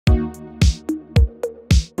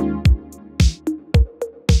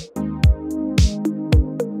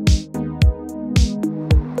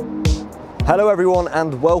Hello everyone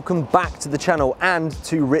and welcome back to the channel and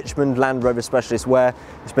to Richmond Land Rover Specialists, where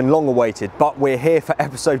it's been long awaited, but we're here for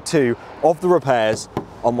episode 2 of the repairs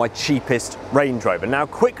on my cheapest Range Rover. Now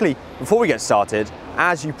quickly, before we get started,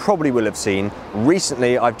 as you probably will have seen,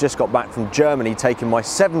 recently I've just got back from Germany taking my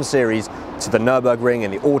 7 Series to the Nürburgring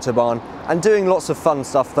and the Autobahn and doing lots of fun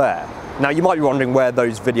stuff there. Now you might be wondering where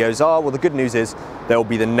those videos are. Well, the good news is they'll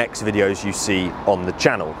be the next videos you see on the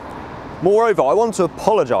channel. Moreover, I want to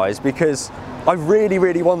apologise because I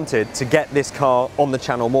really wanted to get this car on the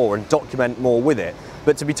channel more and document more with it.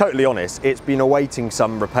 But to be totally honest, it's been awaiting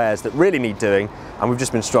some repairs that really need doing, and we've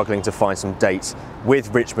just been struggling to find some dates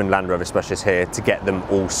with Richmond Land Rover Specialists here to get them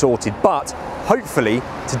all sorted. But hopefully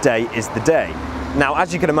today is the day. Now,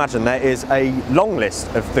 as you can imagine, there is a long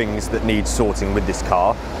list of things that need sorting with this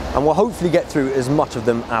car, and we'll hopefully get through as much of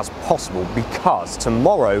them as possible, because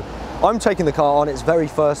tomorrow I'm taking the car on its very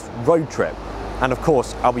first road trip. And of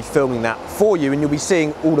course, I'll be filming that for you, and you'll be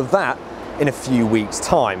seeing all of that in a few weeks'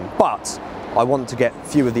 time. But I want to get a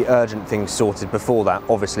few of the urgent things sorted before that,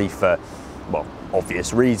 obviously for, well,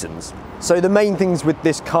 obvious reasons. So the main things with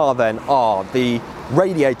this car then are the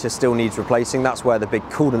radiator still needs replacing. That's where the big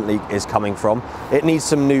coolant leak is coming from. It needs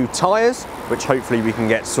some new tyres, which hopefully we can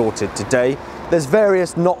get sorted today. There's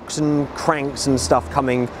various knocks and cranks and stuff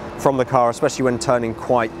coming from the car, especially when turning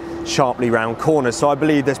quite sharply round corners. So I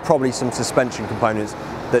believe there's probably some suspension components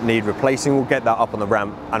that need replacing. We'll get that up on the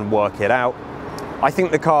ramp and work it out. I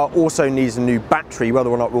think the car also needs a new battery.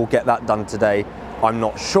 Whether or not we'll get that done today, I'm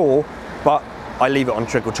not sure, but I leave it on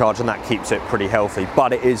trickle charge and that keeps it pretty healthy,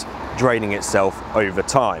 but it is draining itself over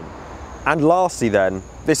time. And lastly then,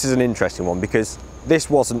 this is an interesting one because this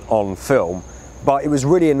wasn't on film, but it was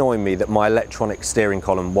really annoying me that my electronic steering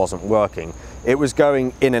column wasn't working. It was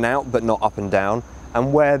going in and out, but not up and down.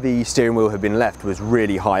 And where the steering wheel had been left was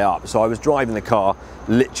really high up. So I was driving the car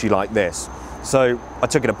literally like this. So I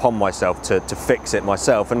took it upon myself to fix it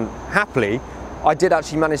myself, and happily, I did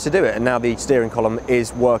actually manage to do it, and now the steering column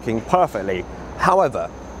is working perfectly. However,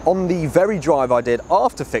 on the very drive I did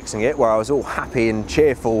after fixing it, where I was all happy and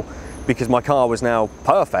cheerful because my car was now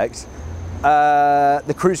perfect,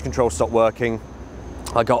 the cruise control stopped working.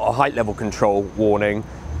 I got a height level control warning,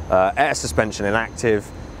 air suspension inactive,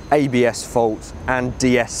 ABS fault and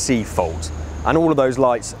DSC fault, and all of those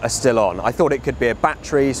lights are still on. I thought it could be a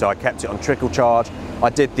battery, so I kept it on trickle charge. I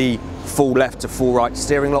did the full left to full right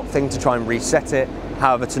steering lock thing to try and reset it,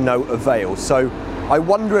 however to no avail. So I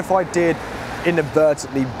wonder if I did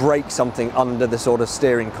inadvertently break something under the sort of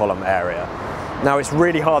steering column area. Now it's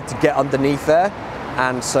really hard to get underneath there,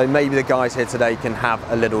 and so maybe the guys here today can have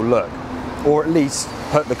a little look, or at least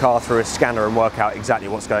put the car through a scanner and work out exactly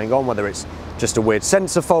what's going on, whether it's just a weird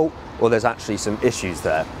sensor fault or there's actually some issues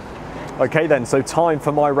there. Okay then, so time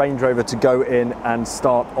for my Range Rover to go in and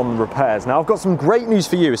start on the repairs. Now I've got some great news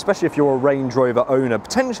for you, especially if you're a Range Rover owner,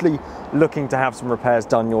 potentially looking to have some repairs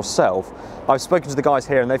done yourself. I've spoken to the guys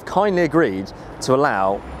here and they've kindly agreed to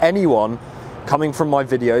allow anyone coming from my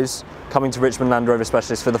videos, coming to Richmond Land Rover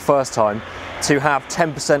Specialists for the first time, to have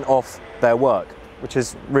 10% off their work, which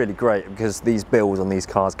is really great because these bills on these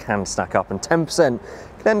cars can stack up, and 10%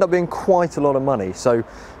 can end up being quite a lot of money. So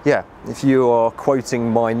yeah, if you are quoting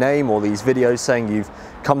my name or these videos saying you've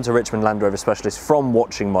come to Richmond Land Rover Specialists from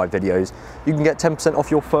watching my videos, you can get 10%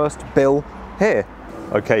 off your first bill here.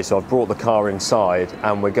 Okay, so I've brought the car inside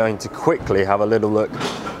and we're going to quickly have a little look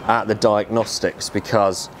at the diagnostics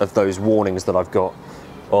because of those warnings that I've got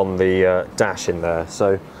on the dash in there.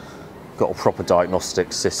 So got a proper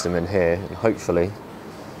diagnostic system in here, and hopefully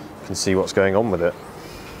you can see what's going on with it.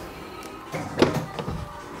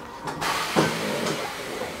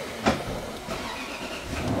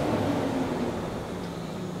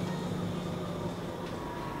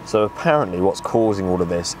 So apparently what's causing all of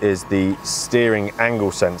this is the steering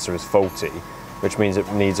angle sensor is faulty, which means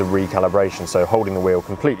it needs a recalibration, so holding the wheel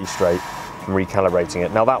completely straight and recalibrating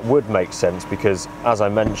it. Now that would make sense because, as I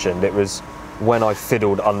mentioned, it was when I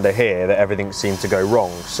fiddled under here that everything seemed to go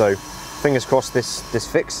wrong. So fingers crossed this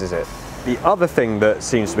fixes it. The other thing that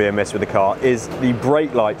seems to be amiss with the car is the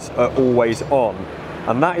brake lights are always on.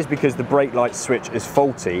 And that is because the brake light switch is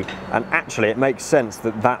faulty, and actually it makes sense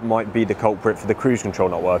that that might be the culprit for the cruise control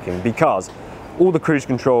not working, because all the cruise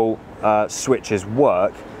control switches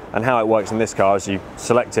work, and how it works in this car is you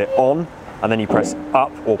select it on and then you press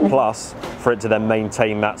up or plus for it to then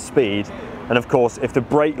maintain that speed. And of course, if the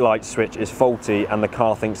brake light switch is faulty and the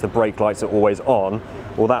car thinks the brake lights are always on,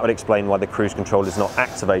 well, that would explain why the cruise control is not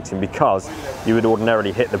activating, because you would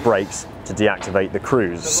ordinarily hit the brakes to deactivate the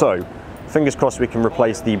cruise. So fingers crossed we can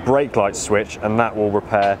replace the brake light switch and that will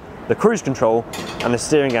repair the cruise control and the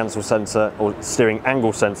steering angle sensor, or steering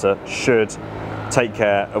angle sensor, should take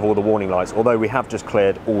care of all the warning lights, although we have just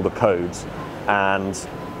cleared all the codes and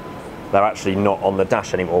they're actually not on the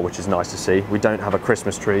dash anymore, which is nice to see. We don't have a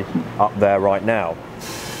Christmas tree up there right now.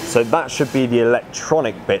 So that should be the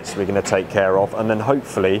electronic bits we're going to take care of, and then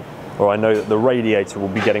hopefully, or I know that the radiator will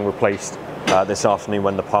be getting replaced this afternoon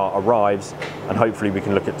when the part arrives, and hopefully we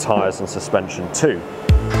can look at tyres and suspension too.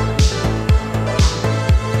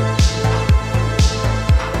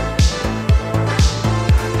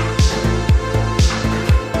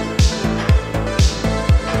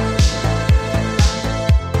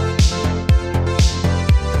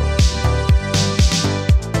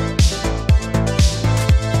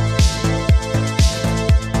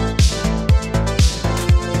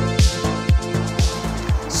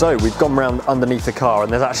 So we've gone round underneath the car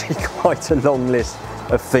and there's actually quite a long list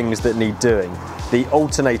of things that need doing. The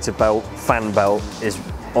alternator belt, fan belt, is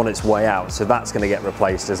on its way out, so that's going to get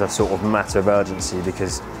replaced as a sort of matter of urgency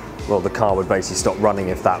because, well, the car would basically stop running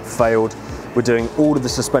if that failed. We're doing all of the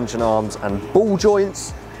suspension arms and ball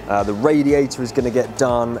joints. The radiator is going to get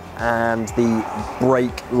done, and the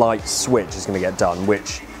brake light switch is going to get done,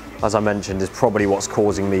 which, as I mentioned, is probably what's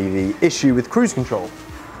causing me the issue with cruise control.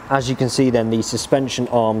 As you can see then, the suspension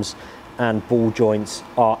arms and ball joints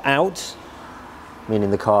are out,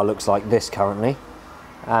 meaning the car looks like this currently,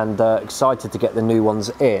 and excited to get the new ones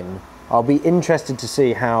in. I'll be interested to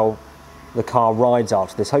see how the car rides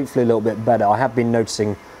after this, hopefully a little bit better. I have been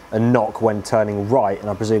noticing a knock when turning right, and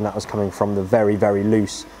I presume that was coming from the very, very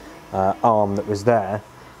loose arm that was there.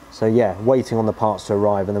 So yeah, waiting on the parts to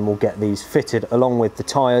arrive, and then we'll get these fitted along with the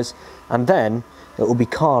tyres, and then it will be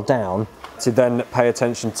car down to then pay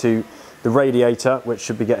attention to the radiator, which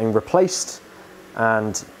should be getting replaced,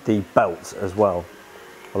 and the belt as well,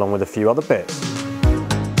 along with a few other bits.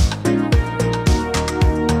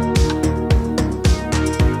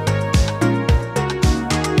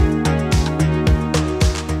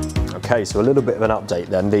 Okay, so a little bit of an update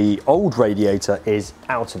then. The old radiator is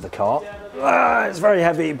out of the car. It's very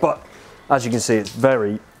heavy, but as you can see, it's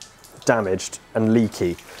very damaged and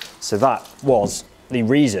leaky. So that was the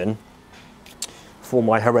reason for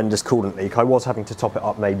my horrendous coolant leak. I was having to top it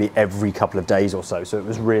up maybe every couple of days or so, so it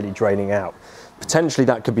was really draining out. Potentially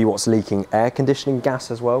that could be what's leaking air conditioning gas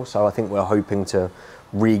as well, so I think we're hoping to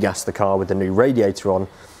regas the car with the new radiator on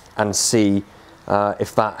and see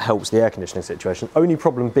if that helps the air conditioning situation. Only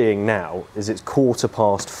problem being now is it's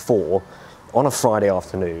 4:15 on a Friday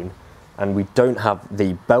afternoon, and we don't have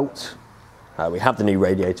the belt. We have the new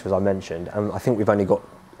radiator, as I mentioned, and I think we've only got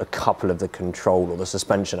a couple of the control or the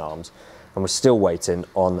suspension arms, and we're still waiting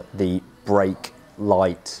on the brake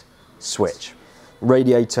light switch.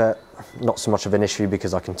 Radiator, not so much of an issue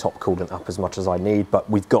because I can top coolant up as much as I need, but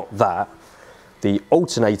we've got that. The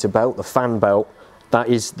alternator belt, the fan belt, that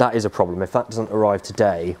is a problem. If that doesn't arrive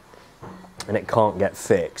today and it can't get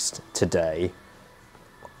fixed today,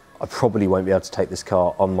 I probably won't be able to take this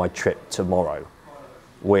car on my trip tomorrow,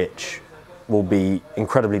 which will be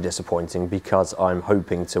incredibly disappointing because I'm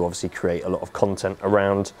hoping to obviously create a lot of content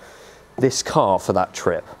around this car for that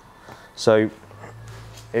trip. So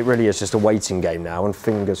it really is just a waiting game now, and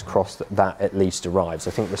fingers crossed that that at least arrives.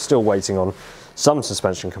 I think we're still waiting on some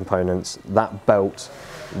suspension components, that belt,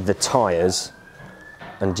 the tyres,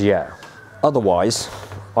 and yeah. Otherwise,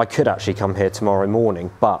 I could actually come here tomorrow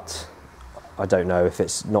morning, but I don't know, if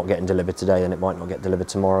it's not getting delivered today, then it might not get delivered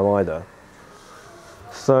tomorrow either.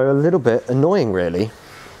 So a little bit annoying, really.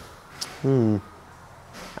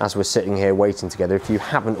 As we're sitting here waiting together, if you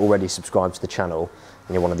haven't already subscribed to the channel,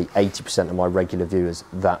 and you're one of the 80% of my regular viewers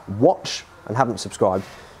that watch and haven't subscribed,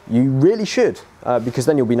 you really should, because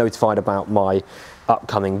then you'll be notified about my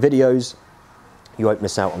upcoming videos. You won't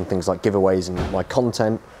miss out on things like giveaways and my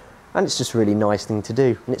content, and it's just a really nice thing to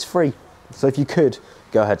do, and it's free. So if you could,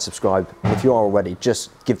 go ahead, subscribe. If you are already, just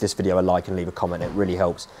give this video a like and leave a comment. It really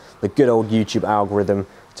helps the good old YouTube algorithm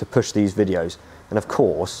to push these videos. And of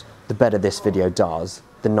course, the better this video does,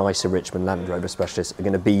 the nicer Richmond Land Rover Specialists are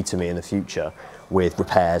going to be to me in the future with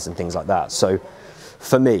repairs and things like that. So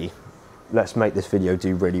for me, let's make this video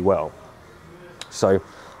do really well. So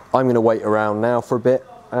I'm going to wait around now for a bit,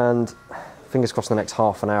 and fingers crossed the next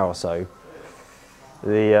half an hour or so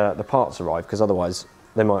the parts arrive, because otherwise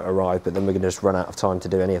they might arrive but then we're going to just run out of time to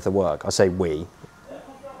do any of the work. I say we,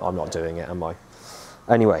 I'm not doing it, am I?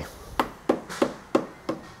 Anyway.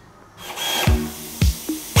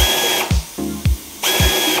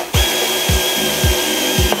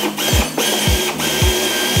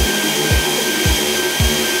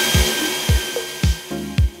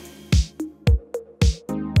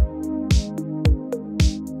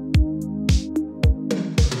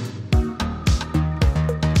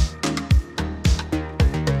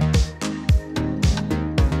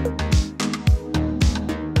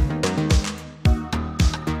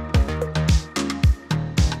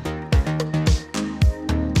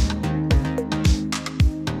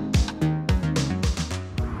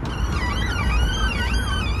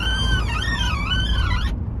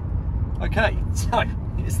 So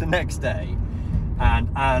it's the next day, and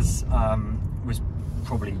as was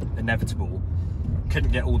probably inevitable,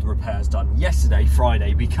 couldn't get all the repairs done yesterday,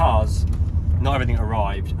 Friday, because not everything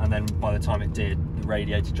arrived, and then by the time it did, the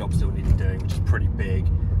radiator job still needed doing, which is pretty big.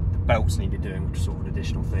 The belts needed doing, which is sort of an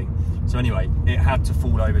additional thing. So anyway, it had to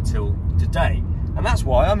fall over till today, and that's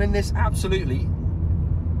why I'm in this absolutely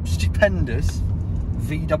stupendous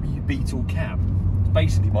VW Beetle cab. It's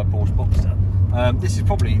basically my Porsche Boxster. This is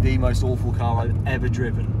probably the most awful car I've ever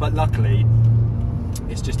driven, but luckily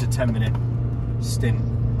it's just a 10-minute stint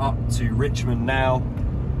up to Richmond now.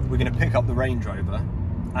 We're going to pick up the Range Rover,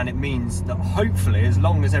 and it means that hopefully, as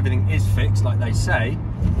long as everything is fixed like they say,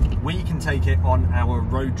 we can take it on our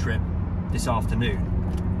road trip this afternoon,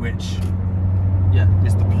 which, yeah,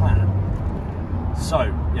 is the plan. So,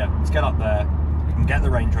 yeah, let's get up there, we can get the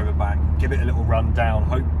Range Rover back, give it a little run down,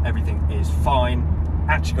 hope everything is fine.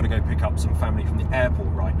 Actually got to go pick up some family from the airport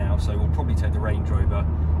right now, so we'll probably take the Range Rover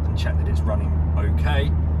and check that it's running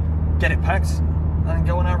okay, get it packed, and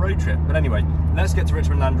go on our road trip. But anyway, let's get to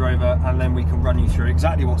Richmond Land Rover, and then we can run you through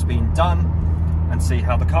exactly what's been done and see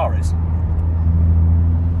how the car is.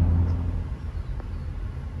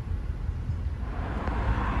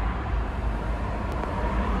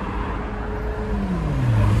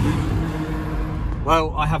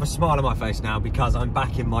 Well, I have a smile on my face now because I'm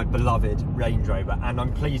back in my beloved Range Rover, and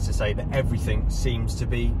I'm pleased to say that everything seems to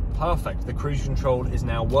be perfect. The cruise control is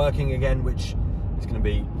now working again, which is going to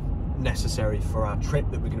be necessary for our trip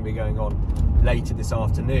that we're going to be going on later this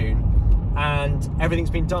afternoon, and everything's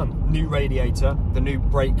been done. New radiator, the new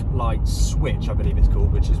brake light switch, I believe it's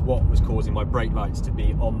called, which is what was causing my brake lights to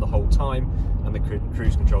be on the whole time and the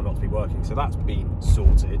cruise control not to be working, so that's been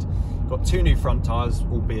sorted. Got 2 new front tyres,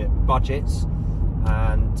 albeit budgets,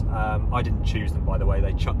 and I didn't choose them, by the way,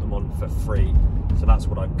 they chucked them on for free, so that's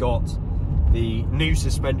what I've got. The new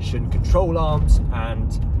suspension control arms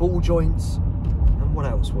and ball joints. What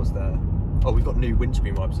else was there? Oh, we've got new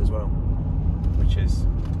windscreen wipers as well, which is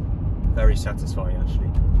very satisfying actually.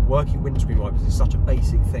 Working windscreen wipers is such a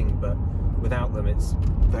basic thing, but without them it's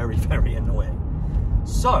very, very annoying.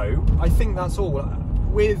 So I think that's all.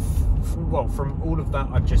 From all of that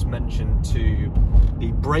I've just mentioned to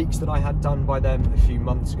the brakes that I had done by them a few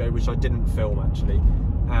months ago, which I didn't film actually,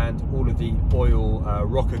 and all of the oil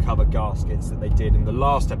rocker cover gaskets that they did in the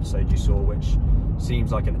last episode you saw, which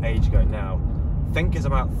seems like an age ago now. I think is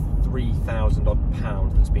about £3,000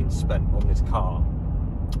 odd that's been spent on this car,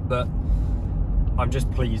 but I'm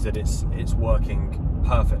just pleased that it's working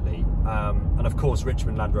perfectly. And of course,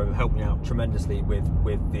 Richmond Land Rover helped me out tremendously with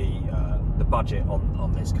the budget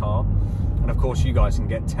on this car. And of course, you guys can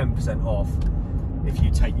get 10% off if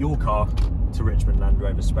you take your car to Richmond Land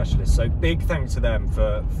Rover Specialists. So big thanks to them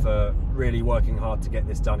for really working hard to get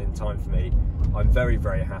this done in time for me. I'm very,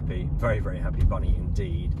 very happy bunny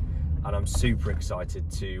indeed. And I'm super excited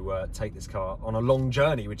to take this car on a long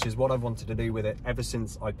journey, which is what I've wanted to do with it ever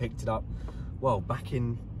since I picked it up, well, back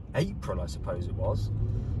in April, I suppose it was.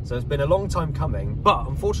 So it's been a long time coming, but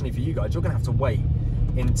unfortunately for you guys, you're gonna have to wait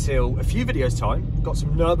until a few videos time. Got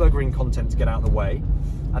some Nürburgring content to get out of the way,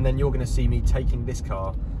 and then you're gonna see me taking this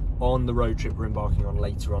car on the road trip we're embarking on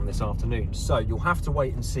later on this afternoon. So you'll have to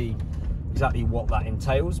wait and see exactly what that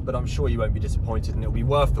entails, but I'm sure you won't be disappointed and it'll be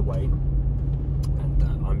worth the wait.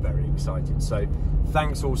 I'm very excited. So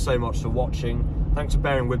thanks all so much for watching. Thanks for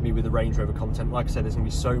bearing with me with the Range Rover content. Like I said, there's going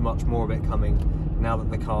to be so much more of it coming now that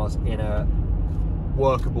the car's in a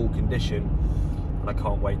workable condition, and I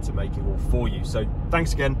can't wait to make it all for you. So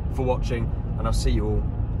thanks again for watching, and I'll see you all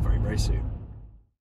very, very soon.